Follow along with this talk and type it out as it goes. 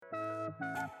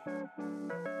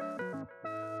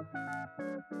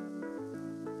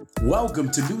Welcome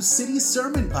to New City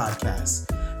Sermon Podcast.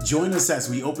 Join us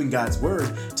as we open God's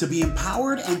Word to be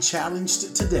empowered and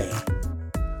challenged today.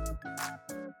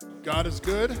 God is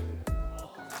good,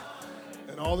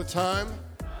 and all the time.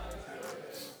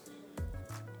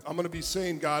 I'm going to be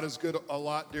saying God is good a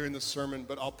lot during the sermon,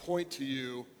 but I'll point to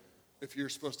you if you're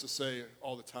supposed to say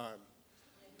all the time.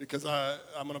 Because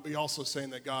I'm going to be also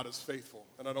saying that God is faithful,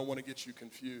 and I don't want to get you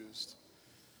confused.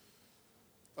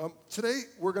 Today,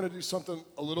 we're going to do something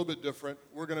a little bit different.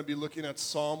 We're going to be looking at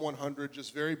Psalm 100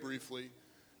 just very briefly,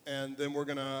 and then we're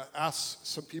going to ask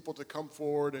some people to come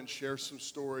forward and share some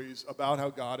stories about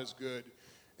how God is good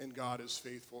and God is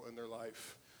faithful in their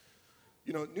life.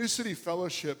 You know, New City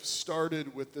Fellowship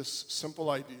started with this simple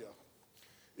idea.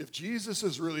 If Jesus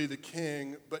is really the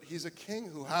king, but he's a king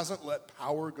who hasn't let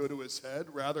power go to his head,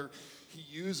 rather he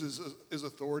uses his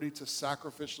authority to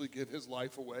sacrificially give his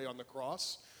life away on the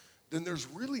cross, then there's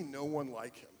really no one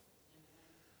like him.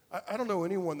 I don't know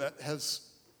anyone that has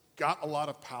got a lot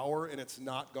of power and it's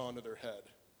not gone to their head.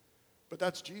 But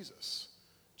that's Jesus.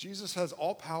 Jesus has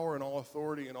all power and all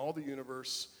authority in all the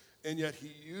universe, and yet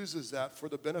he uses that for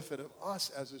the benefit of us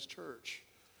as his church.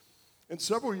 And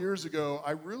several years ago,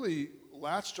 I really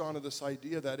latched onto this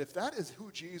idea that if that is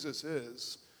who Jesus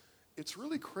is, it's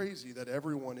really crazy that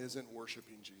everyone isn't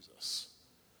worshiping Jesus.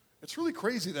 It's really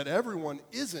crazy that everyone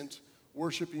isn't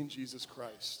worshiping Jesus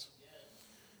Christ.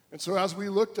 And so as we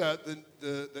looked at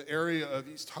the area of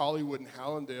East Hollywood and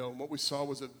Hallandale, and what we saw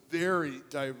was a very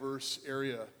diverse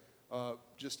area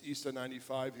just east of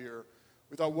 95 here,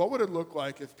 we thought, what would it look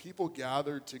like if people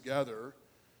gathered together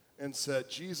and said,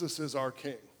 Jesus is our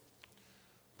king,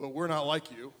 but we're not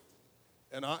like you,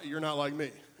 and you're not like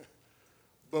me,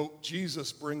 but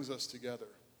Jesus brings us together.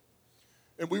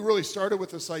 And we really started with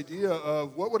this idea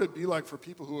of what would it be like for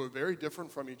people who are very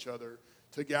different from each other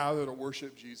to gather to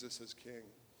worship Jesus as king.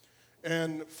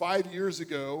 And 5 years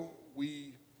ago,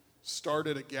 we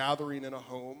started a gathering in a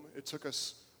home. It took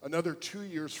us another 2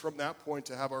 years from that point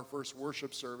to have our first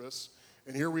worship service.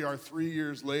 And here we are 3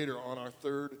 years later on our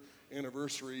third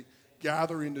anniversary,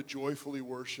 gathering to joyfully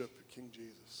worship King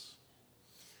Jesus.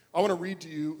 I want to read to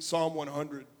you Psalm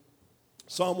 100.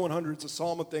 Psalm 100 is a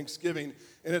psalm of thanksgiving,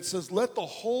 and it says, "Let the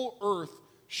whole earth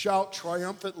shout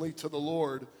triumphantly to the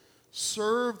Lord.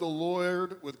 Serve the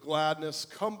Lord with gladness.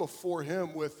 Come before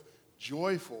him with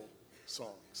joyful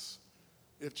songs."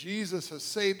 If Jesus has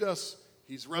saved us,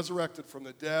 he's resurrected from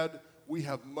the dead, we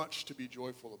have much to be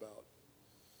joyful about.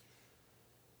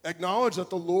 Acknowledge that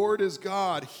the Lord is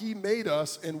God. He made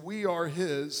us, and we are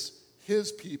his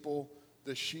people,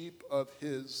 the sheep of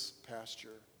his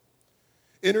pasture.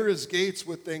 Enter his gates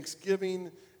with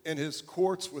thanksgiving and his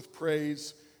courts with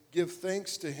praise. Give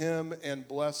thanks to him and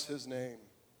bless his name.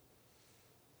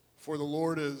 For the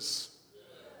Lord is,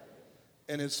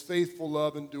 and his faithful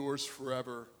love endures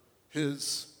forever,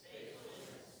 his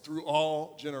through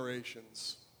all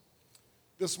generations.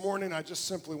 This morning, I just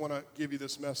simply want to give you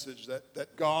this message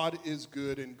that God is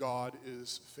good and God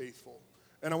is faithful.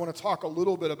 And I want to talk a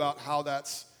little bit about how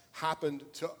that's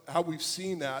happened, to how we've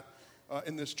seen that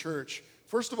in this church.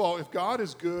 First of all, if God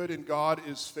is good and God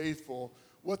is faithful,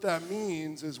 what that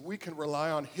means is we can rely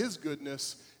on his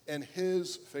goodness and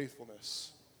his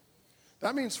faithfulness.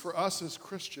 That means for us as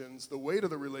Christians, the weight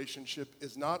of the relationship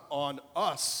is not on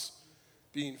us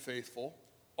being faithful,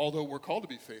 although we're called to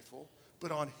be faithful,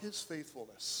 but on his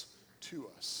faithfulness to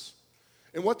us.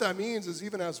 And what that means is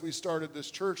even as we started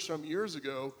this church some years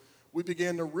ago, we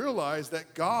began to realize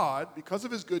that God, because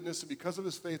of his goodness and because of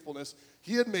his faithfulness,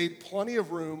 he had made plenty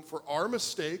of room for our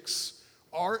mistakes,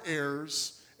 our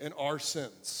errors, and our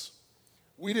sins.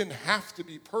 We didn't have to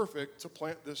be perfect to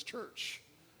plant this church.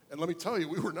 And let me tell you,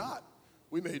 we were not.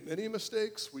 We made many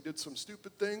mistakes, we did some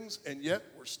stupid things, and yet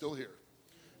we're still here.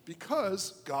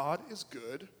 Because God is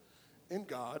good and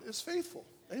God is faithful.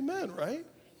 Amen, right?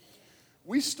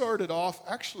 We started off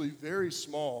actually very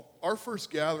small. Our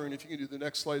first gathering, if you can do the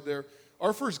next slide there,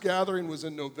 our first gathering was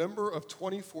in November of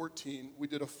 2014. We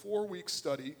did a 4-week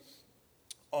study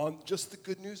on just the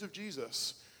good news of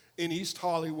Jesus in East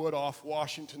Hollywood off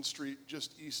Washington Street,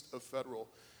 just east of Federal.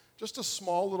 Just a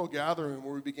small little gathering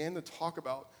where we began to talk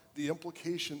about the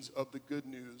implications of the good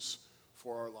news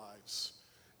for our lives.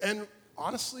 And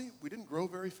honestly, we didn't grow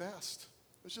very fast.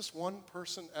 It was just one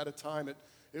person at a time.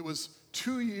 It was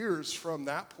 2 years from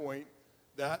that point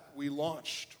that we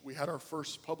launched. We had our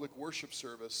first public worship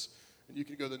service. And you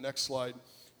can go to the next slide.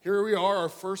 Here we are, our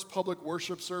first public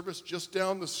worship service just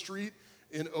down the street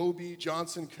in O.B.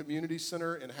 Johnson Community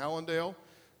Center in Hallandale.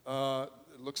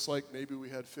 It looks like maybe we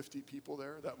had 50 people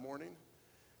there that morning.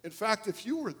 In fact, if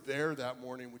you were there that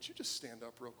morning, would you just stand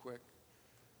up real quick?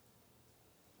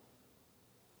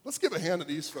 Let's give a hand to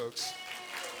these folks.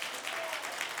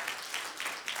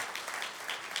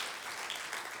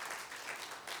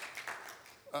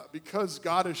 Because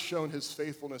God has shown his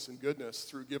faithfulness and goodness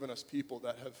through giving us people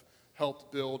that have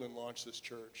helped build and launch this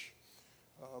church.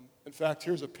 In fact,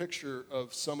 here's a picture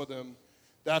of some of them.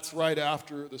 That's right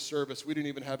after the service. We didn't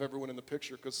even have everyone in the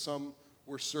picture because some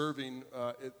were serving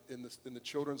in the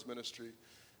children's ministry.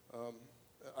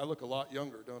 I look a lot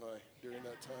younger, don't I, during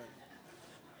that time?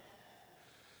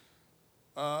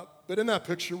 But in that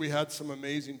picture, we had some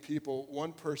amazing people.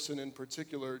 One person in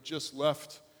particular just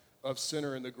left of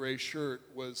Center in the gray shirt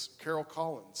was Carol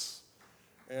Collins.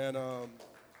 And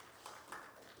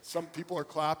some people are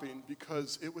clapping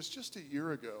because it was just a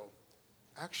year ago,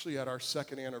 actually at our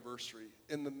second anniversary,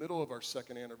 in the middle of our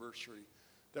second anniversary,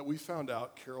 that we found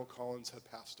out Carol Collins had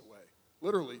passed away.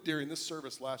 Literally, during this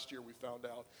service last year, we found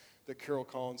out that Carol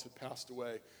Collins had passed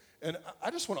away. And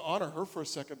I just want to honor her for a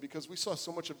second because we saw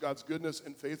so much of God's goodness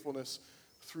and faithfulness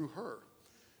through her.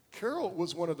 Carol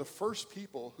was one of the first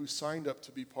people who signed up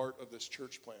to be part of this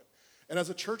church plant. And as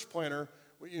a church planter,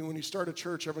 when you start a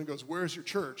church, everyone goes, "Where's your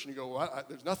church?" And you go, "Well,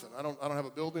 there's nothing. I don't have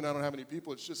a building. I don't have any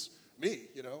people. It's just me,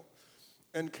 you know."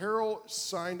 And Carol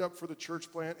signed up for the church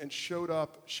plant and showed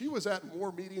up. She was at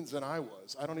more meetings than I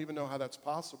was. I don't even know how that's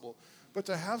possible. But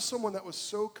to have someone that was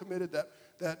so committed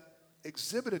that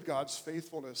exhibited God's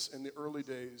faithfulness in the early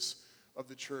days of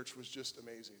the church was just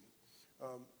amazing.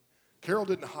 Carol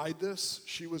didn't hide this.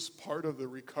 She was part of the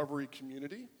recovery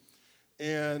community.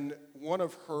 And one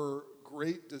of her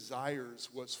great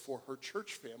desires was for her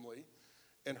church family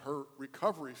and her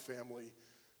recovery family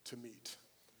to meet.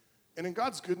 And in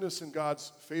God's goodness and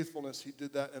God's faithfulness, he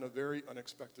did that in a very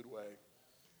unexpected way.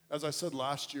 As I said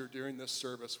last year during this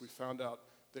service, we found out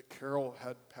that Carol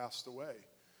had passed away.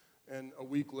 And a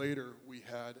week later, we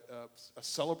had a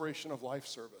celebration of life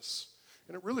service.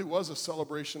 And it really was a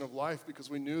celebration of life because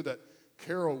we knew that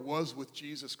Carol was with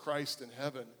Jesus Christ in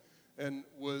heaven and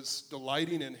was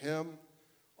delighting in him.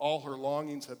 All her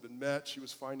longings had been met. She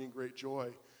was finding great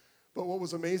joy. But what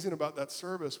was amazing about that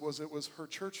service was it was her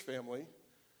church family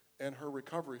and her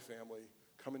recovery family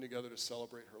coming together to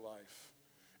celebrate her life.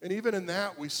 And even in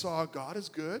that, we saw God is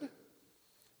good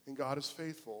and God is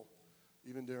faithful,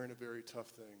 even during a very tough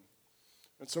thing.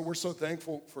 And so we're so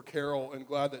thankful for Carol and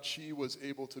glad that she was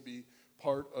able to be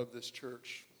part of this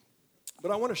church.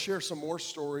 But I want to share some more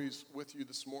stories with you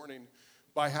this morning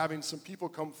by having some people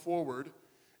come forward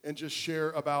and just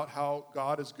share about how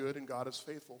God is good and God is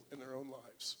faithful in their own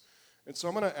lives. And so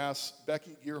I'm going to ask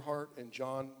Becky Gearhart and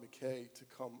John McKay to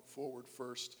come forward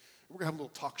first. We're going to have a little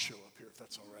talk show up here, if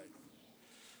that's all right.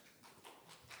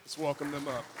 Let's welcome them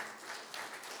up.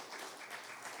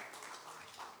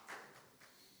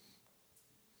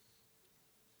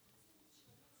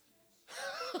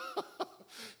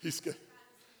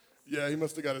 Yeah, he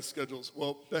must have got his schedules.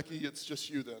 Well, Becky, it's just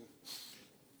you then.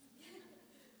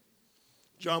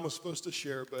 John was supposed to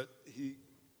share, but he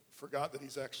forgot that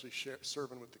he's actually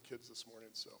serving with the kids this morning.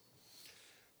 So,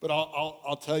 but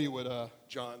I'll tell you what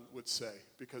John would say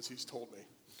because he's told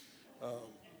me.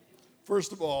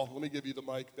 First of all, let me give you the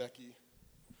mic, Becky.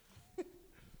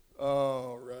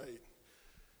 All right.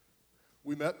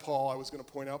 We met Paul. I was going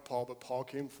to point out Paul, but Paul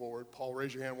came forward. Paul,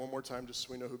 raise your hand one more time just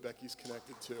so we know who Becky's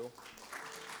connected to.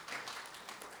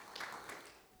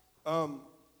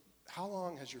 How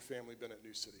long has your family been at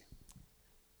New City?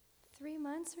 3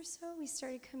 months or so. We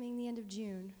started coming the end of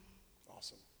June.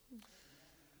 Awesome.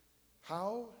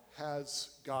 How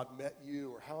has God met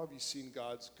you, or how have you seen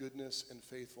God's goodness and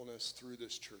faithfulness through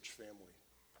this church family?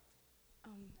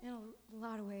 In a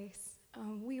lot of ways.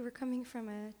 We were coming from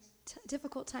a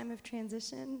difficult time of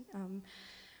transition.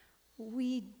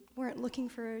 We weren't looking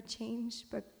for a change,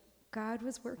 but God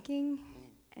was working,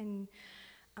 and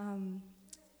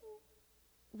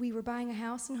we were buying a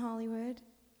house in Hollywood.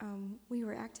 We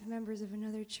were active members of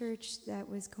another church that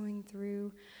was going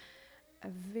through a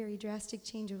very drastic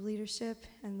change of leadership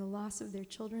and the loss of their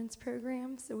children's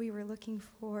program. So we were looking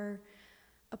for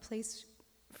a place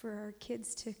for our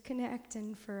kids to connect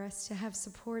and for us to have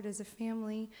support as a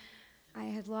family. I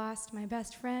had lost my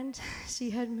best friend. She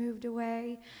had moved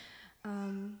away.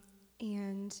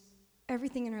 And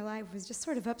everything in our life was just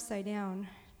sort of upside down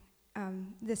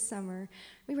this summer.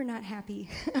 We were not happy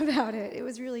about it. It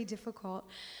was really difficult.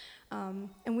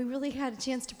 And we really had a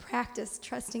chance to practice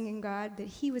trusting in God that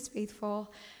he was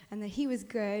faithful and that he was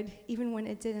good, even when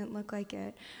it didn't look like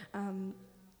it.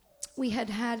 We had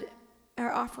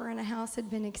our offer on a house had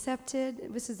been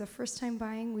accepted. This is the first time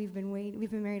buying. We've been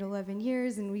married 11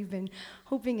 years, and we've been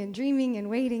hoping and dreaming and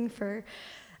waiting for,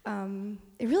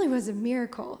 it really was a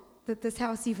miracle that this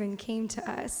house even came to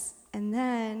us. And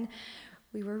then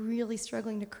We were really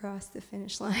struggling to cross the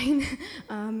finish line.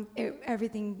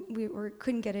 Everything,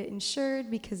 couldn't get it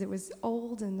insured because it was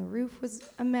old and the roof was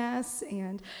a mess,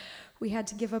 and we had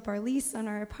to give up our lease on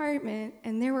our apartment,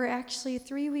 and there were actually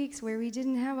 3 weeks where we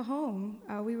didn't have a home.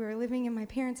 We were living in my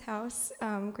parents' house,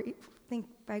 I think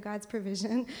by God's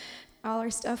provision. All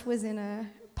our stuff was in a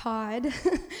pod.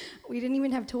 We didn't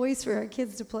even have toys for our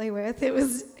kids to play with. It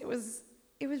was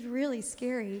really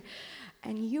scary.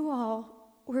 And you all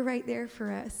were right there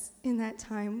for us in that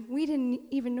time. We didn't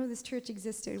even know this church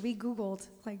existed. We Googled,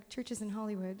 like, churches in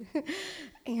Hollywood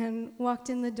and walked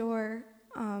in the door,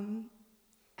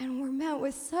 and were met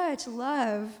with such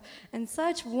love and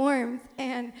such warmth,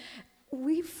 and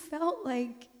we felt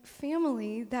like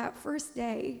family that first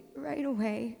day right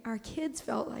away. Our kids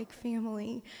felt like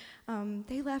family.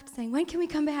 They left saying, "When can we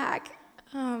come back?"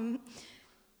 And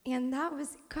that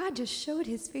was, God just showed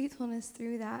his faithfulness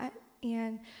through that,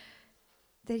 and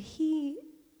that he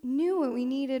knew what we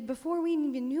needed before we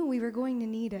even knew we were going to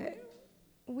need it.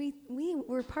 We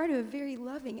were part of a very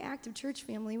loving, active church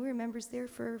family. We were members there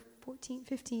for 14,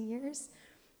 15 years.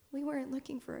 We weren't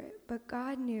looking for it, but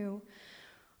God knew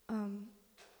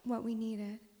what we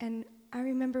needed. And I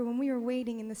remember when we were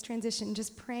waiting in this transition,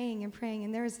 just praying and praying,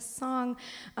 and there was a song,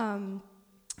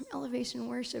 Elevation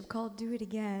Worship, called "Do It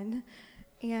Again."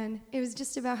 And it was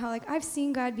just about how, like, I've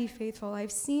seen God be faithful.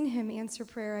 I've seen him answer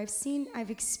prayer. I've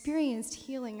experienced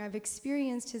healing. I've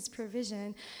experienced his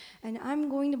provision. And I'm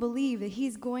going to believe that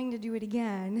he's going to do it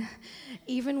again,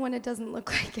 even when it doesn't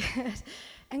look like it.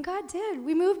 And God did.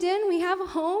 We moved in. We have a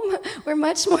home. We're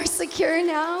much more secure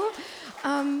now.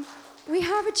 We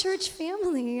have a church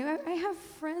family. I have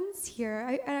friends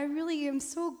here. I really am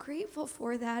so grateful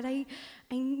for that. I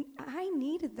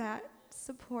needed that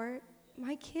support.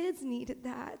 My kids needed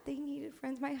that. They needed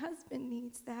friends. My husband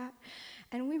needs that.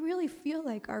 And we really feel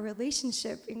like our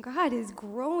relationship in God is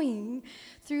growing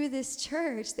through this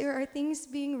church. There are things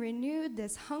being renewed,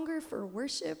 this hunger for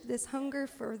worship, this hunger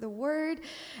for the word.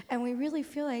 And we really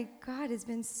feel like God has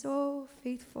been so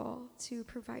faithful to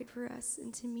provide for us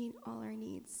and to meet all our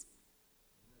needs.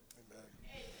 Amen.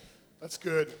 That's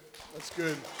good. That's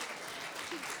good.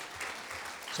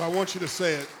 So I want you to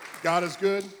say it. God is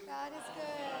good.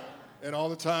 And all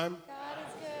the time? God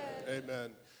is good.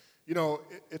 Amen. You know,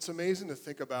 it's amazing to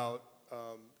think about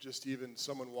just even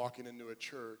someone walking into a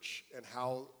church and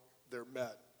how they're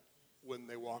met when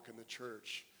they walk in the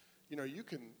church. You know, you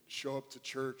can show up to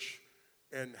church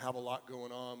and have a lot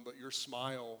going on, but your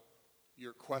smile,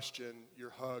 your question,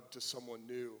 your hug to someone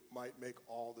new might make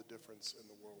all the difference in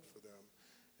the world for them.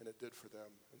 And it did for them.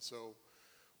 And so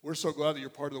we're so glad that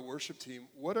you're part of the worship team.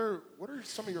 What are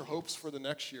some of your hopes for the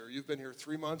next year? You've been here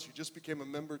 3 months. You just became a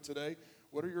member today.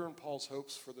 What are your and Paul's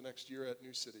hopes for the next year at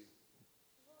New City?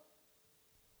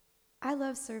 I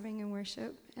love serving in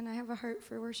worship, and I have a heart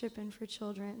for worship and for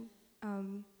children.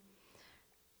 I'm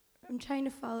trying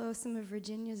to follow some of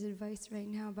Virginia's advice right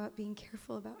now about being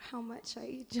careful about how much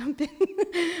I jump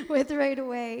in with right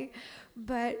away.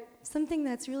 But something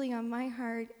that's really on my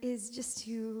heart is just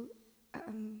to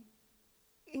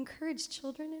encourage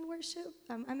children in worship.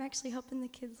 I'm actually helping the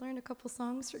kids learn a couple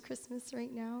songs for Christmas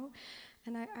right now,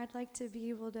 and I'd like to be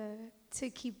able to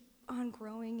keep on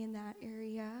growing in that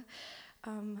area.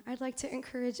 I'd like to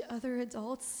encourage other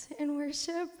adults in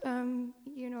worship.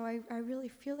 I really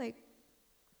feel like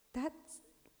that's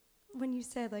when you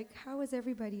said, like, how is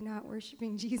everybody not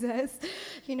worshiping Jesus?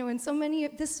 And so many,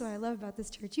 this is what I love about this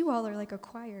church. You all are like a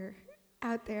choir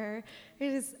out there.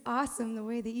 It is awesome the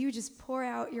way that you just pour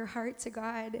out your heart to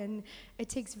God, and it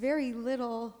takes very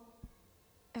little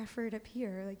effort up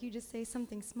here. Like, you just say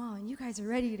something small and you guys are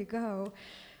ready to go,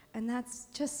 and that's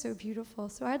just so beautiful.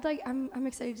 So I'm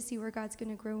excited to see where God's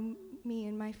going to grow me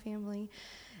and my family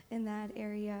in that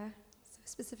area, so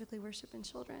specifically worship and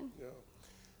children. Yeah.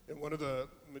 And let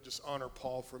me just honor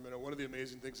Paul for a minute. One of the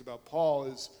amazing things about Paul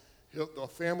is the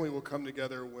family will come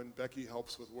together when Becky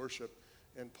helps with worship.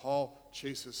 And Paul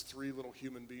chases 3 little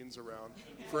human beings around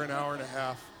for an hour and a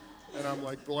half. And I'm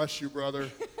like, bless you, brother.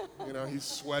 He's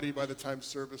sweaty by the time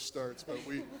service starts. But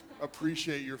we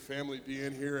appreciate your family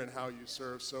being here and how you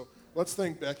serve. So let's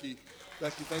thank Becky.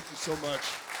 Becky, thank you so much.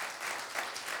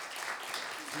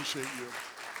 Appreciate you.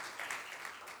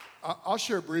 I'll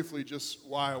share briefly just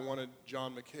why I wanted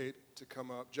John McKay to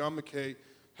come up. John McKay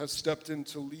has stepped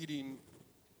into leading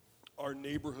our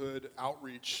neighborhood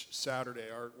outreach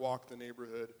Saturday, our Walk the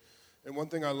Neighborhood. And one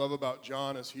thing I love about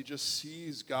John is he just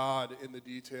sees God in the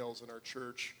details in our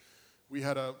church. We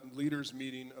had a leaders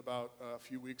meeting about a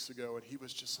few weeks ago, and he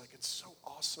was just like, it's so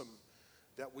awesome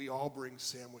that we all bring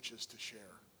sandwiches to share.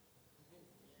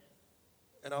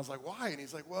 And I was like, why? And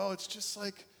he's like, well, it's just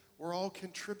like We're all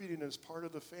contributing as part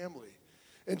of the family.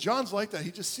 And John's like that.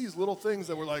 He just sees little things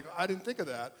that we're like, I didn't think of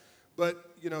that. But,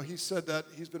 he said that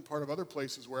he's been part of other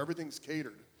places where everything's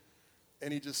catered.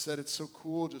 And he just said it's so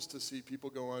cool just to see people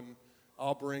going,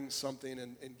 I'll bring something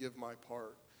and give my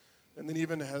part. And then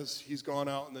even as he's gone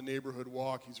out in the neighborhood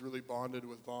walk, he's really bonded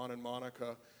with Vaughn and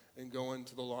Monica and going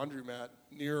to the laundromat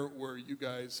near where you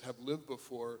guys have lived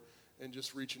before and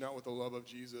just reaching out with the love of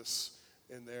Jesus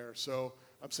in there. So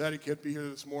I'm sad he can't be here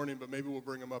this morning, but maybe we'll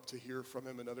bring him up to hear from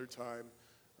him another time.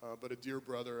 But a dear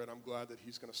brother, and I'm glad that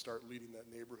he's going to start leading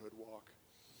that neighborhood walk.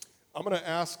 I'm going to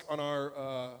ask on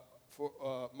our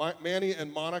Manny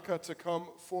and Monica to come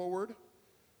forward.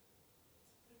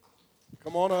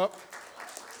 Come on up.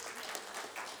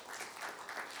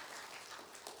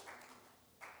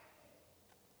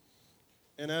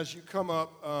 And as you come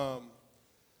up,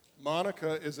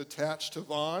 Monica is attached to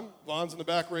Vaughn. Vaughn's in the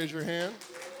back, raise your hand.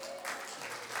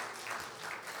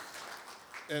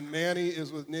 And Manny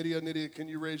is with Nydia. Nydia, can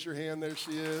you raise your hand? There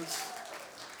she is.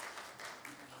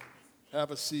 Have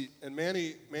a seat. And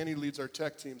Manny leads our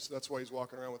tech team, so that's why he's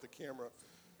walking around with the camera.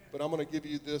 But I'm going to give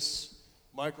you this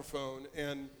microphone.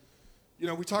 And,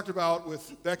 we talked about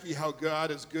with Becky how God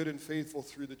is good and faithful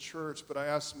through the church, but I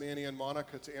asked Manny and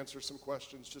Monica to answer some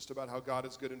questions just about how God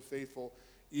is good and faithful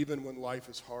even when life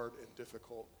is hard and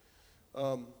difficult.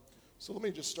 So let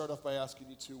me just start off by asking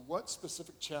you two, what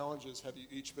specific challenges have you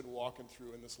each been walking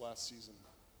through in this last season?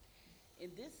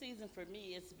 In this season for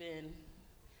me, it's been,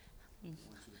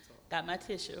 got my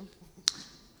tissue.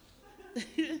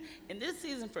 In this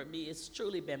season for me, it's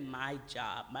truly been my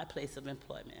job, my place of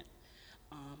employment.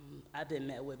 I've been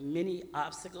met with many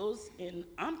obstacles, and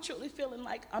I'm truly feeling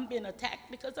like I'm being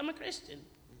attacked because I'm a Christian.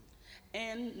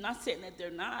 And not saying that they're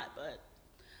not, but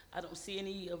I don't see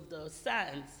any of the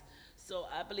signs. So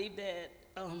I believe that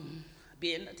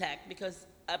being attacked because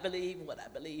I believe what I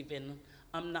believe, and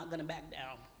I'm not going to back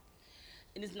down.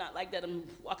 And it's not like that I'm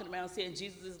walking around saying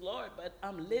Jesus is Lord, but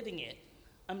I'm living it.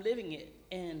 I'm living it,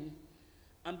 and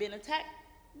I'm being attacked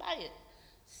by it.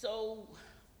 So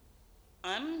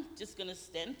I'm just going to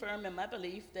stand firm in my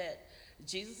belief that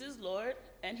Jesus is Lord,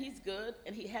 and he's good,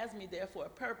 and he has me there for a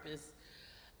purpose,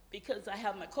 because I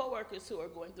have my coworkers who are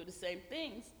going through the same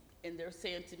things, and they're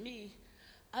saying to me,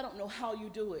 I don't know how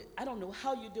you do it. I don't know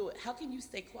how you do it. How can you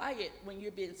stay quiet when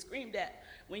you're being screamed at,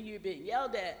 when you're being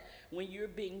yelled at, when you're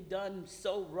being done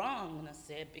so wrong? And I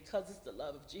said, because it's the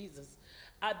love of Jesus.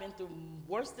 I've been through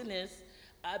worse than this.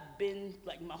 I've been,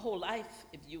 like, my whole life,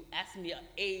 if you ask me an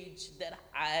age that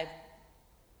I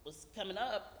was coming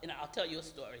up, and I'll tell you a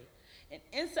story. And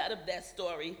inside of that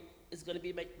story is going to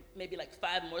be maybe like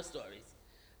 5 more stories.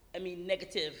 I mean,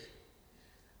 negative.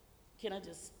 Can I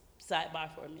just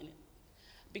sidebar for a minute?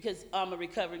 Because I'm a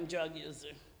recovering drug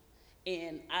user.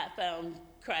 And I found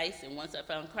Christ, and once I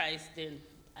found Christ, then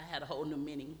I had a whole new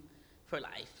meaning for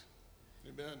life.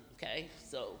 Amen. Okay?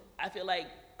 So I feel like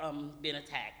I'm being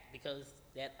attacked because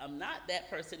that I'm not that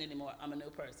person anymore. I'm a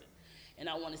new person. And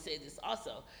I want to say this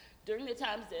also. During the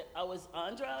times that I was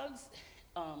on drugs,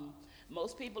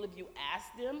 most people, if you ask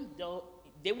them,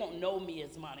 they won't know me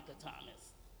as Monica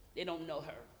Thomas. They don't know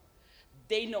her.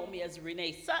 They know me as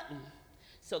Renee Sutton.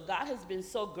 So God has been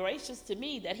so gracious to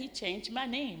me that he changed my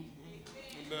name.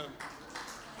 Amen.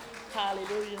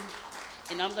 Hallelujah.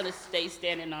 And I'm going to stay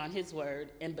standing on his word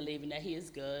and believing that he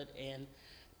is good. And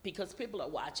because people are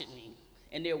watching me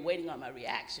and they're waiting on my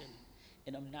reaction.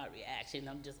 And I'm not reacting.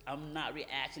 I'm not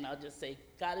reacting. I'll just say,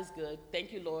 God is good.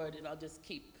 Thank you, Lord. And I'll just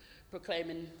keep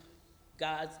proclaiming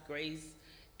God's grace.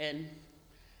 And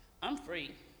I'm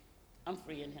free. I'm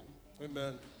free in him.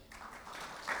 Amen.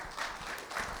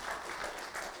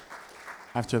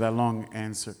 After that long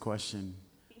answer question,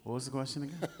 what was the question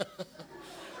again?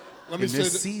 Let me say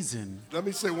season. Let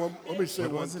me say one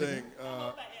thing.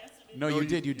 No, you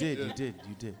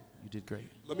did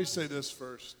great. Let me say this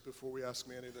first before we ask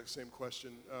Manny the same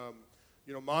question.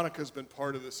 Monica's been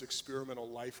part of this experimental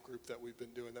life group that we've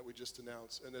been doing that we just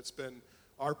announced, and it's been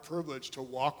our privilege to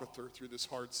walk with her through this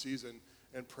hard season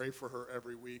and pray for her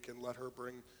every week and let her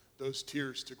bring those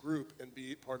tears to group and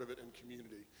be part of it in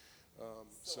community. I'm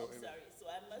sorry. So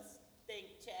I must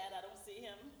thank Chad. I don't see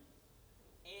him.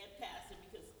 And Pastor,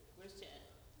 because where's Chad?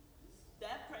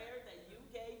 That prayer that you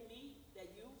gave me,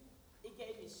 it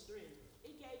gave me strength.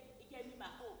 It gave me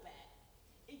my hope back.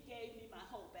 It gave me my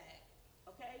hope back.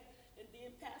 Okay? And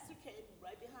then Pastor came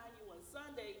right behind you on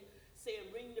Sunday saying,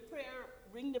 ring the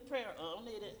prayer. Oh, I don't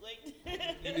need it. Like,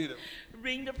 you need it.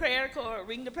 Ring the prayer cord,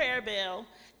 ring the prayer bell,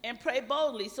 and pray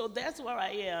boldly. So that's where I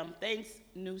am. Thanks,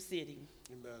 New City.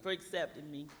 Amen. For accepting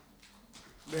me.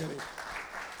 Manny.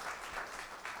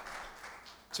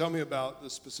 Tell me about the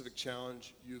specific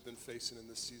challenge you've been facing in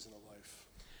this season of life.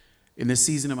 In this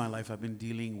season of my life, I've been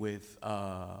dealing with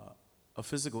a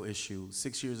physical issue.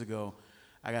 6 years ago,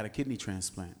 I got a kidney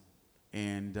transplant.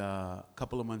 And a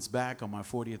couple of months back, on my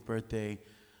 40th birthday,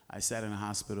 I sat in a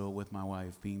hospital with my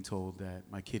wife being told that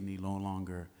my kidney no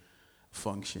longer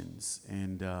functions.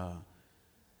 And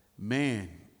man,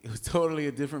 it was totally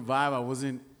a different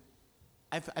vibe.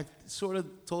 I sort of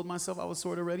told myself I was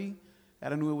sort of ready.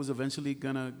 And I knew it was eventually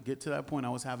going to get to that point. I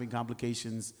was having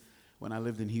complications when I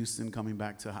lived in Houston, coming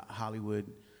back to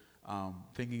Hollywood,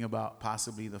 thinking about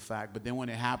possibly the fact. But then when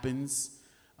it happens,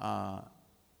 I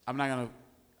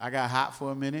got hot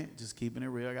for a minute, just keeping it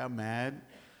real. I got mad.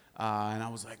 And I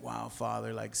was like, wow,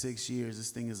 Father, like 6 years, this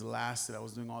thing has lasted. I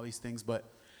was doing all these things. But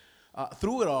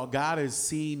through it all, God has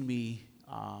seen me,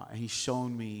 and he's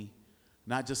shown me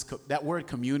not just that word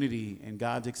community and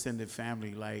God's extended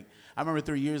family. Like, I remember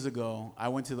 3 years ago, I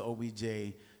went to the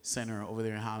OBJ Center over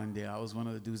there in Hollandale. I was one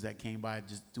of the dudes that came by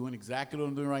just doing exactly what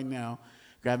I'm doing right now,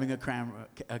 grabbing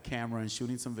a camera and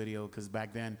shooting some video, because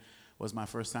back then was my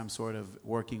first time sort of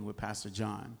working with Pastor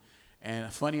John.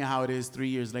 And funny how it is, 3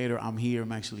 years later, I'm here.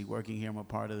 I'm actually working here. I'm a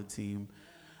part of the team.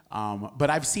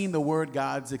 But I've seen the word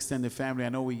God's extended family. I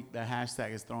know the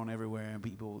hashtag is thrown everywhere, and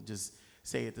people just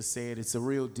say it to say it. It's a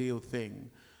real deal thing.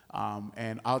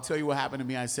 And I'll tell you what happened to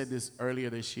me. I said this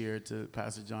earlier this year to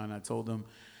Pastor John. I told him,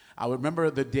 I remember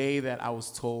the day that I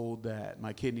was told that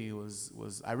my kidney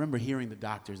was I remember hearing the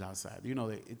doctors outside. You know,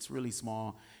 it's really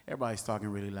small. Everybody's talking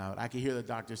really loud. I could hear the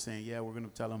doctor saying, yeah, we're going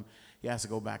to tell him he has to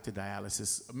go back to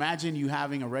dialysis. Imagine you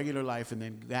having a regular life and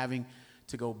then having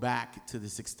to go back to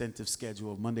this extensive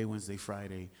schedule of Monday, Wednesday,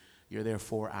 Friday. You're there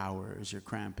 4 hours. You're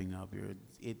cramping up.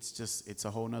 It's a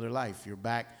whole nother life. You're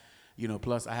back,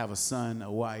 plus I have a son,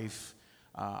 a wife.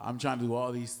 I'm trying to do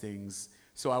all these things.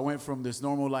 So I went from this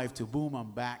normal life to boom,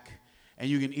 I'm back. And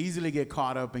you can easily get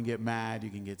caught up and get mad. You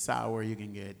can get sour. You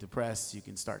can get depressed. You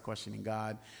can start questioning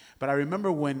God. But I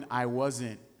remember when I was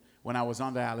on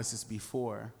dialysis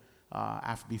before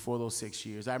those 6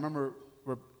 years, I remember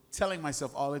telling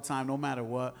myself all the time, no matter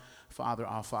what, Father,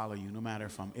 I'll follow you. No matter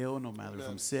if I'm ill, no matter if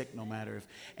I'm sick, no matter if.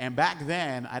 And back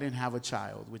then, I didn't have a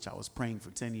child, which I was praying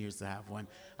for 10 years to have one.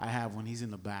 I have one. He's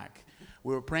in the back.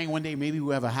 We were praying one day, maybe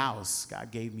we'll have a house. God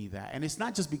gave me that. And it's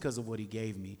not just because of what he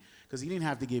gave me, because he didn't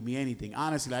have to give me anything.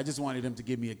 Honestly, I just wanted him to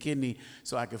give me a kidney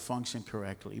so I could function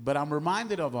correctly. But I'm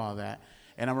reminded of all that,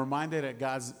 and I'm reminded of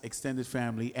God's extended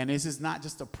family. And this is not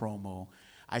just a promo.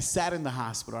 I sat in the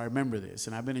hospital. I remember this,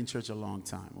 and I've been in church a long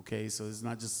time, okay? So it's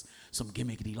not just some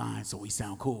gimmicky line so we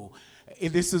sound cool.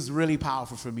 This is really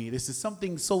powerful for me. This is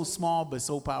something so small but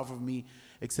so powerful for me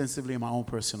extensively in my own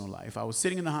personal life. I was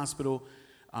sitting in the hospital,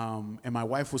 and my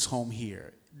wife was home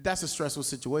here. That's a stressful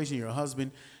situation. You're a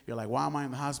husband. You're like, why am I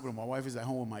in the hospital? My wife is at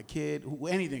home with my kid.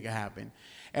 Anything can happen.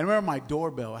 And remember my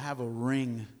doorbell. I have a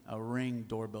ring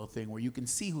doorbell thing where you can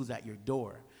see who's at your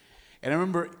door. And I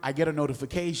remember I get a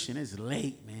notification. It's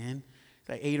late, man. It's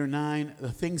like 8 or 9.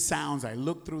 The thing sounds. I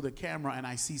look through the camera, and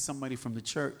I see somebody from the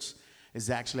church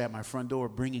is actually at my front door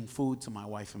bringing food to my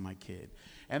wife and my kid.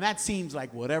 And that seems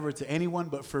like whatever to anyone,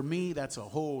 but for me, that's a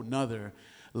whole nother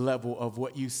level of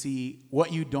what you see,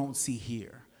 what you don't see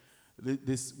here.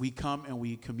 We come and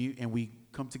we commute, and we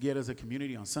come together as a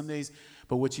community on Sundays,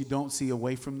 but what you don't see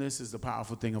away from this is the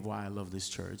powerful thing of why I love this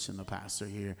church and the pastor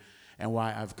here, and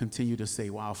why I've continued to say,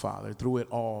 wow, Father, through it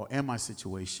all and my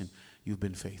situation, you've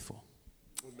been faithful.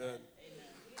 Amen.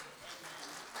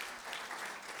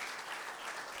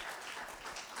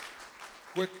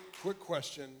 Quick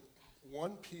question.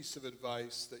 One piece of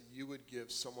advice that you would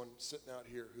give someone sitting out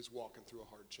here who's walking through a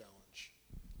hard challenge.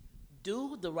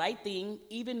 Do the right thing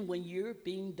even when you're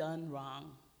being done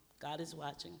wrong. God is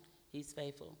watching. He's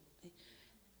faithful.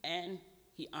 And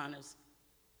he honors.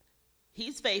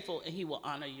 He's faithful, and he will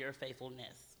honor your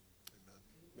faithfulness.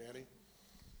 Amen. Manny?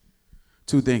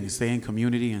 2 things. Stay in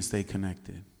community and stay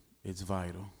connected. It's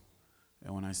vital.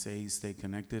 And when I say stay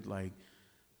connected, like,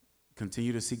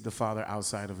 continue to seek the Father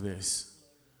outside of this.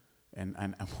 And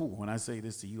when I say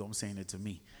this to you, I'm saying it to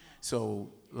me.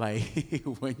 So, like,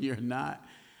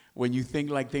 when you think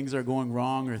like things are going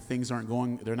wrong or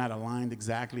they're not aligned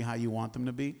exactly how you want them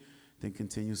to be, then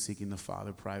continue seeking the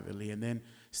Father privately. And then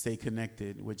stay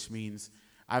connected, which means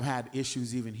I've had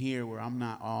issues even here where I'm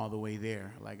not all the way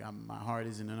there. Like, my heart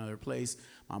is in another place.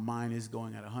 My mind is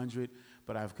going at 100,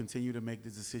 but I've continued to make the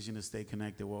decision to stay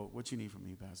connected. Well, what you need from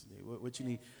me, Pastor Dave? What you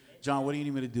need? John, what do you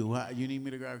need me to do? You need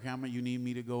me to grab a camera? You need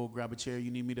me to go grab a chair?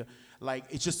 You need me to,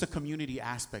 it's just a community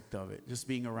aspect of it, just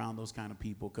being around those kind of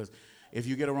people. Because if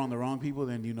you get around the wrong people,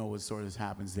 then you know what sort of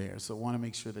happens there. So want to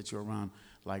make sure that you're around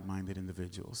like-minded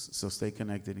individuals. So stay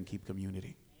connected and keep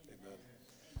community.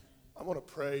 I want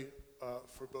to pray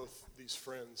for both these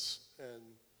friends, and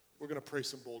we're going to pray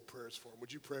some bold prayers for them.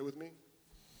 Would you pray with me?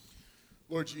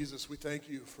 Lord Jesus, we thank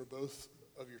you for both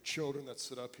of your children that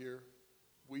sit up here.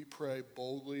 We pray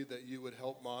boldly that you would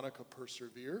help Monica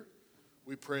persevere.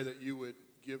 We pray that you would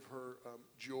give her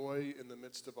joy in the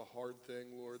midst of a hard thing,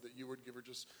 Lord, that you would give her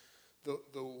just the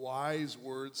wise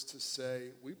words to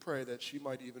say. We pray that she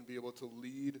might even be able to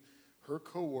lead her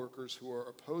coworkers who are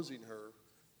opposing her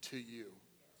to you.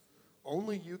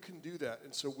 Only you can do that.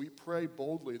 And so we pray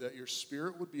boldly that your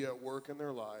Spirit would be at work in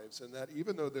their lives, and that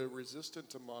even though they're resistant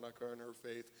to Monica and her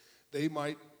faith, they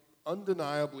might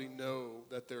undeniably know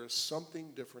that there is something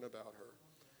different about her.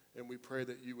 And we pray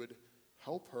that you would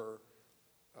help her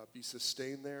be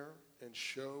sustained there and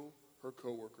show her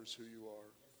coworkers who you are.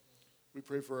 We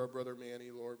pray for our brother Manny,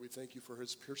 Lord. We thank you for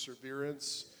his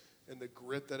perseverance and the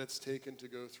grit that it's taken to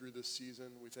go through this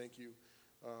season. We thank you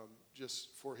just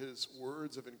for his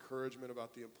words of encouragement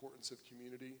about the importance of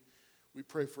community. We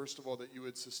pray, first of all, that you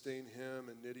would sustain him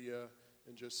and Nydia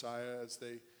and Josiah as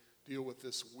they deal with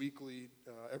this weekly,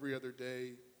 every other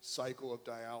day cycle of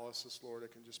dialysis, Lord.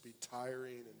 It can just be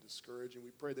tiring and discouraging.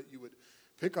 We pray that you would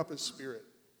pick up his spirit.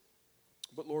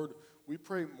 But Lord, we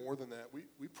pray more than that.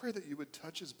 We pray that you would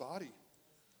touch his body.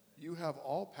 You have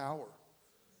all power.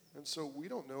 And so we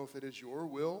don't know if it is your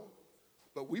will,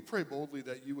 but we pray boldly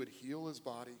that you would heal his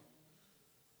body.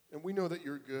 And we know that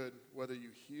you're good, whether you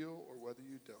heal or whether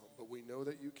you don't, but we know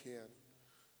that you can.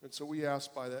 And so we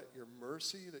ask by that your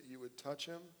mercy that you would touch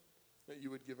him, that you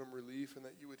would give him relief, and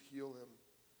that you would heal him.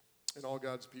 And all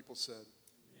God's people said,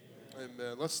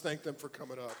 Amen. Let's thank them for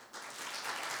coming up.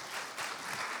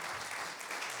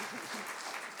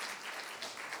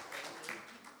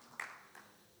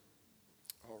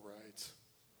 All right.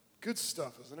 Good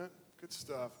stuff, isn't it? Good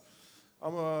stuff.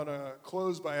 I'm going to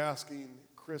close by asking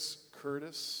Chris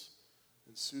Curtis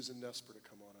and Susan Nesper to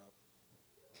come on up.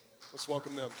 Let's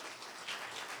welcome them.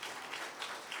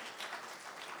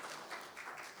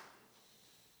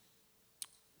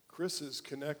 Chris is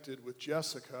connected with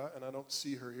Jessica, and I don't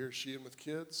see her here. Is she in with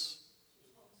kids?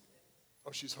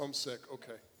 Oh, she's homesick.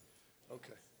 Okay.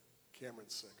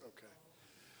 Cameron's sick. Okay.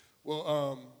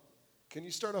 Well, can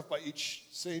you start off by each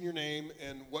saying your name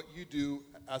and what you do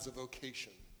as a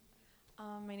vocation?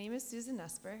 My name is Susan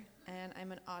Nesper, and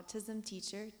I'm an autism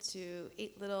teacher to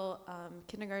 8 little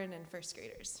kindergarten and first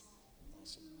graders.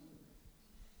 Awesome.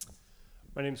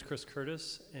 My name is Chris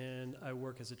Curtis, and I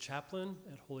work as a chaplain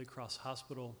at Holy Cross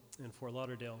Hospital in Fort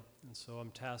Lauderdale. And so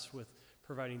I'm tasked with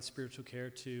providing spiritual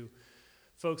care to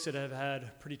folks that have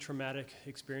had pretty traumatic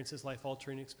experiences,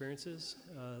 life-altering experiences,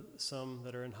 some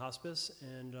that are in hospice,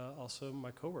 and also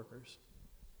my coworkers.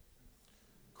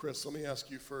 Chris, let me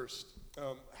ask you first.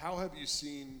 How have you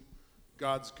seen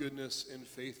God's goodness and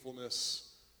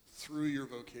faithfulness through your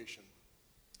vocation?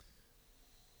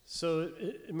 So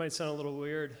it might sound a little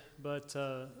weird, but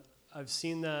I've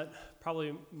seen that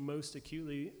probably most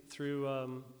acutely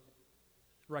through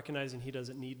recognizing he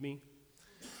doesn't need me.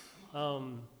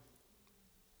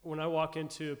 When I walk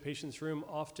into a patient's room,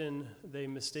 often they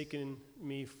mistaken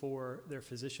me for their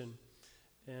physician.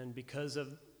 And because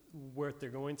of what they're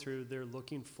going through, they're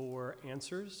looking for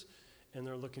answers, and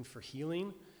they're looking for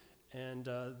healing, and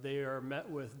they are met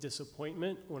with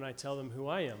disappointment when I tell them who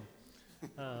I am.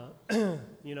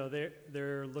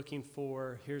 They're looking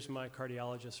for, here's my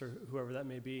cardiologist or whoever that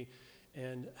may be,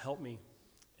 and help me.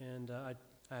 And I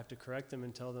have to correct them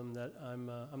and tell them that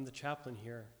I'm the chaplain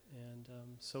here. And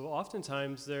so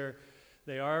oftentimes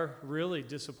they are really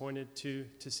disappointed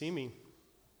to see me.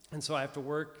 And so I have to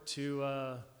work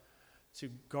to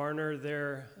garner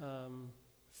their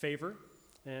favor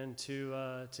and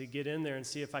to get in there and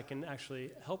see if I can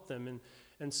actually help them.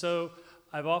 And so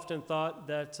I've often thought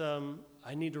that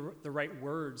I need the right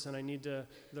words, and I need the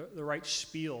right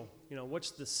spiel. You know,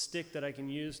 what's the stick that I can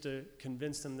use to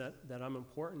convince them that I'm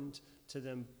important to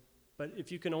them? But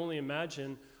if you can only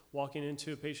imagine walking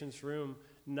into a patient's room,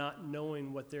 not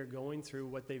knowing what they're going through,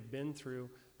 what they've been through,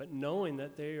 but knowing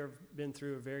that they have been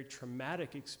through a very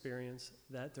traumatic experience,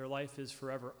 that their life is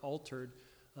forever altered,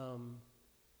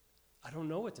 I don't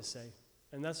know what to say.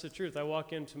 And that's the truth. I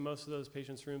walk into most of those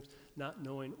patients' rooms not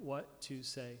knowing what to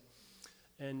say.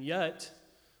 And yet,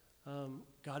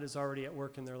 God is already at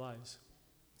work in their lives.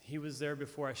 He was there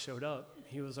before I showed up.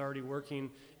 He was already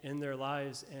working in their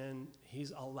lives, and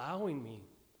he's allowing me.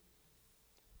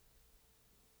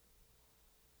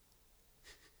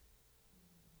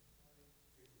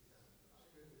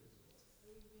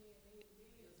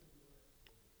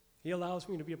 He allows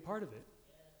me to be a part of it.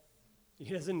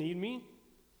 He doesn't need me.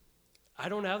 I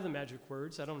don't have the magic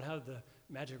words. I don't have the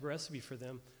magic recipe for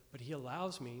them, but he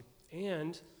allows me.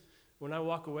 And when I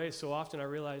walk away, so often I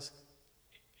realize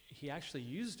he actually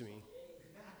used me,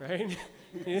 right?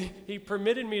 He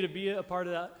permitted me to be a part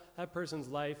of that person's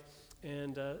life.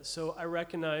 And so I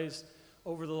recognize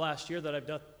over the last year that I've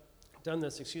done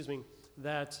this,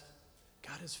 that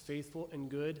God is faithful and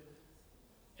good,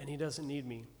 and he doesn't need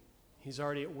me. He's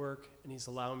already at work, and he's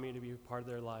allowing me to be a part of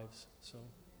their lives. So,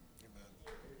 Amen.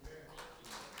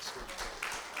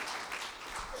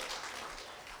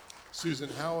 Susan,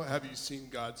 how have you seen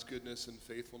God's goodness and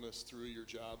faithfulness through your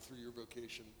job, through your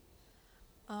vocation?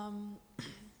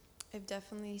 I've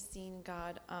definitely seen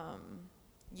God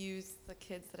use the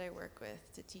kids that I work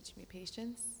with to teach me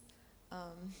patience.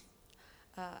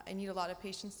 I need a lot of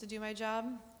patience to do my job,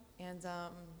 and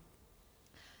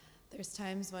there's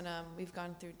times when we've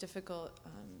gone through difficult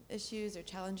issues or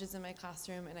challenges in my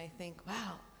classroom, and I think,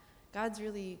 wow, God's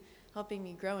really helping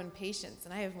me grow in patience,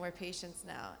 and I have more patience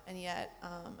now. And yet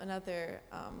another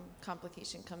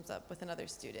complication comes up with another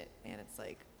student, and it's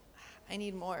like, I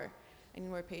need more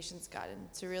patience, God,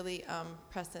 and to really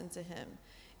press into him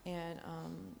and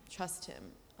trust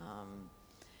him.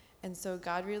 And so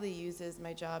God really uses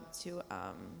my job to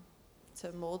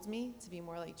mold me, to be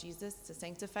more like Jesus, to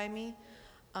sanctify me.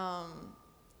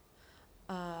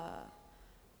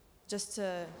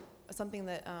 Something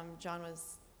that John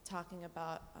was talking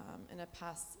about in a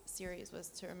past series was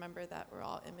to remember that we're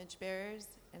all image bearers.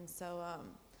 And so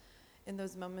in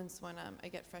those moments when I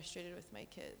get frustrated with my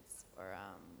kids, or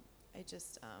I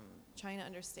just trying to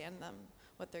understand them,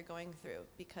 what they're going through,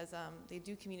 because they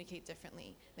do communicate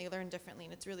differently, they learn differently,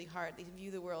 and it's really hard. They view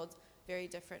the world very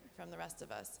different from the rest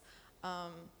of us.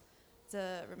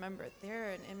 To remember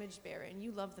they're an image bearer, and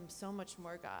you love them so much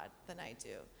more, God, than I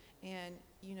do. And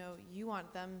you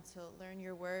want them to learn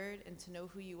your word and to know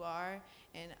who you are,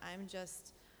 and I'm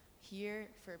just here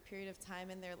for a period of time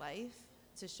in their life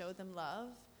to show them love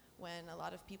when a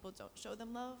lot of people don't show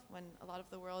them love, when a lot of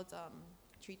the world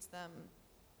treats them,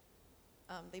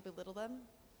 they belittle them,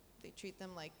 they treat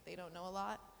them like they don't know a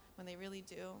lot when they really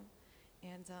do.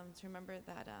 And to remember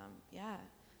that,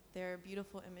 they're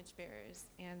beautiful image bearers.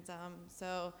 And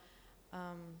so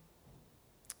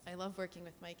I love working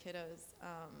with my kiddos.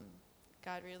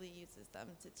 God really uses them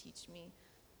to teach me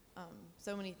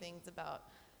so many things about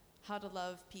how to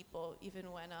love people,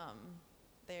 even when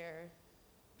they're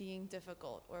being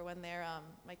difficult, or when they're,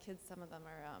 my kids, some of them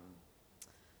are,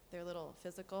 they're a little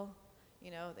physical,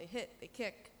 they hit, they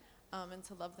kick, and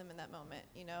to love them in that moment,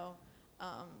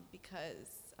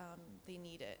 because they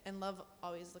need it. And love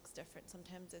always looks different.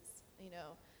 Sometimes it's,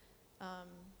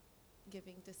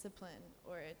 giving discipline,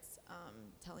 or it's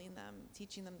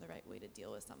teaching them the right way to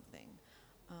deal with something.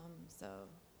 So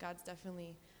God's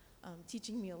definitely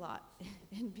teaching me a lot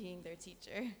in being their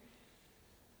teacher.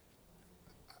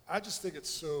 I just think it's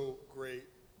so great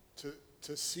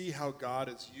to see how God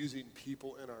is using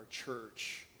people in our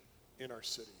church, in our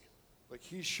city. Like,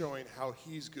 he's showing how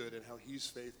he's good and how he's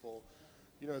faithful.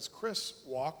 As Chris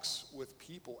walks with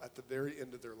people at the very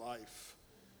end of their life,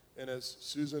 and as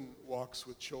Susan walks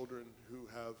with children who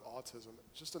have autism,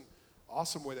 just an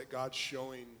awesome way that God's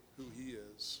showing who he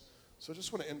is. So I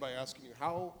just want to end by asking you,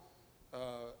 how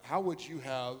would you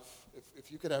have,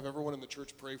 if you could have everyone in the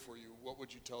church pray for you, what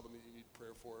would you tell them that you need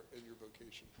prayer for in your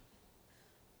vocation?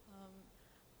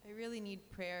 I really need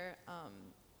prayer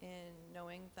in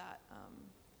knowing that,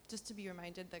 just to be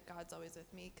reminded that God's always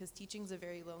with me, because teaching's a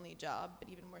very lonely job, but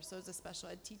even more so as a special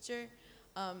ed teacher.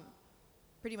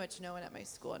 Pretty much no one at my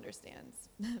school understands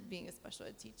being a special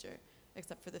ed teacher,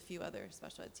 except for the few other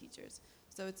special ed teachers.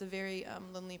 So it's a very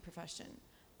lonely profession.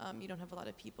 You don't have a lot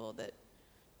of people that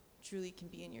truly can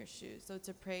be in your shoes. So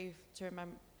to pray for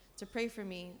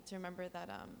me, to remember that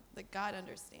that God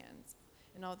understands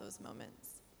in all those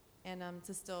moments, and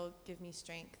to still give me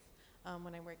strength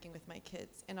when I'm working with my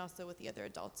kids, and also with the other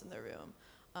adults in the room,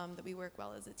 that we work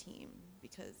well as a team,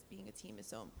 because being a team is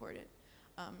so important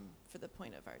for the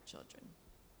point of our children.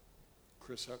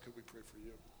 Chris, how could we pray for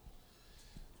you?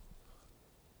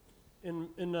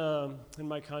 In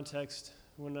my context,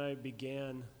 when I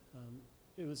began,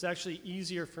 it was actually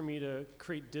easier for me to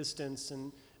create distance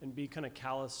and be kind of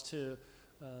callous to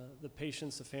the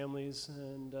patients, the families,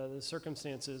 and the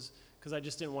circumstances, because I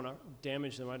just didn't want to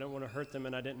damage them. I didn't want to hurt them,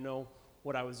 and I didn't know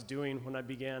what I was doing when I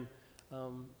began.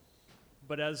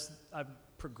 But as I've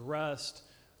progressed,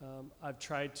 I've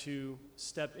tried to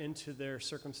step into their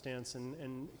circumstance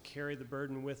and carry the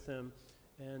burden with them,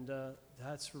 and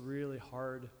that's really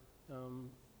hard.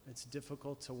 It's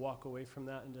difficult to walk away from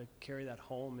that and to carry that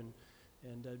home,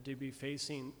 and to be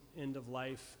facing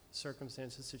end-of-life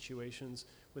circumstances, situations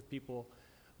with people.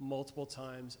 multiple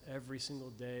times every single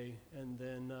day, and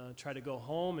then try to go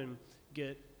home and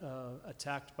get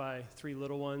attacked by 3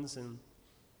 little ones and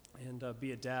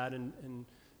be a dad and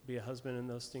be a husband and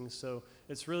those things. So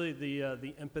it's really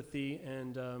the empathy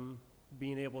and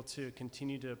being able to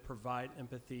continue to provide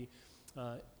empathy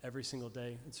every single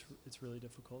day. It's really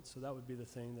difficult. So that would be the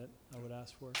thing that I would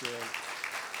ask for. Yeah.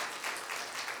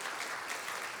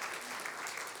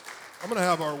 I'm going to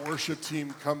have our worship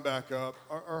team come back up.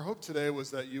 Our hope today was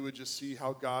that you would just see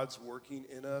how God's working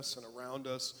in us and around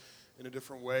us in a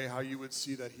different way, how you would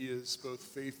see that he is both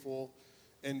faithful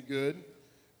and good.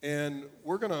 And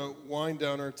we're going to wind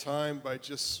down our time by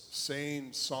just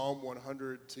saying Psalm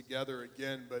 100 together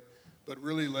again, but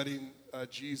really letting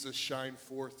Jesus shine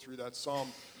forth through that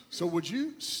psalm. So would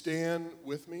you stand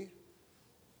with me?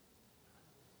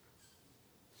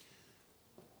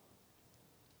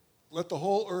 Let the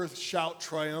whole earth shout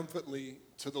triumphantly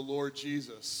to the Lord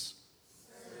Jesus.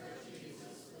 Serve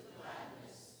Jesus with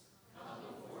gladness. Come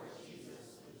before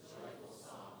Jesus with joyful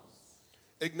songs.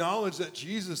 Acknowledge that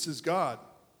Jesus is God.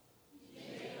 He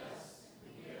made us,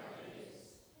 and we are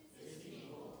his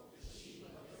people, the sheep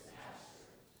of his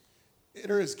pasture.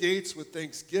 Enter his gates with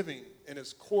thanksgiving and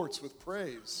his courts with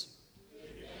praise. Give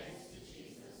thanks to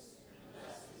Jesus and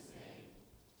bless his name.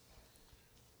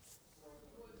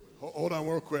 Hold on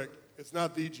real quick. It's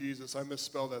not the Jesus. I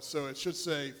misspelled that. So it should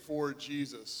say for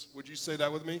Jesus. Would you say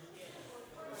that with me?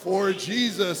 For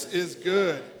Jesus is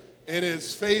good, and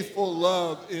his faithful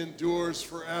love endures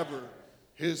forever.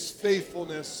 His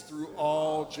faithfulness through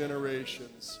all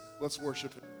generations. Let's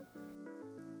worship him.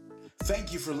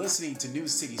 Thank you for listening to New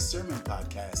City Sermon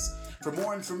Podcast. For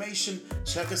more information,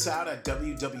 check us out at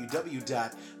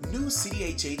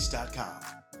www.newcityhh.com.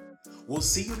 We'll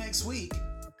see you next week.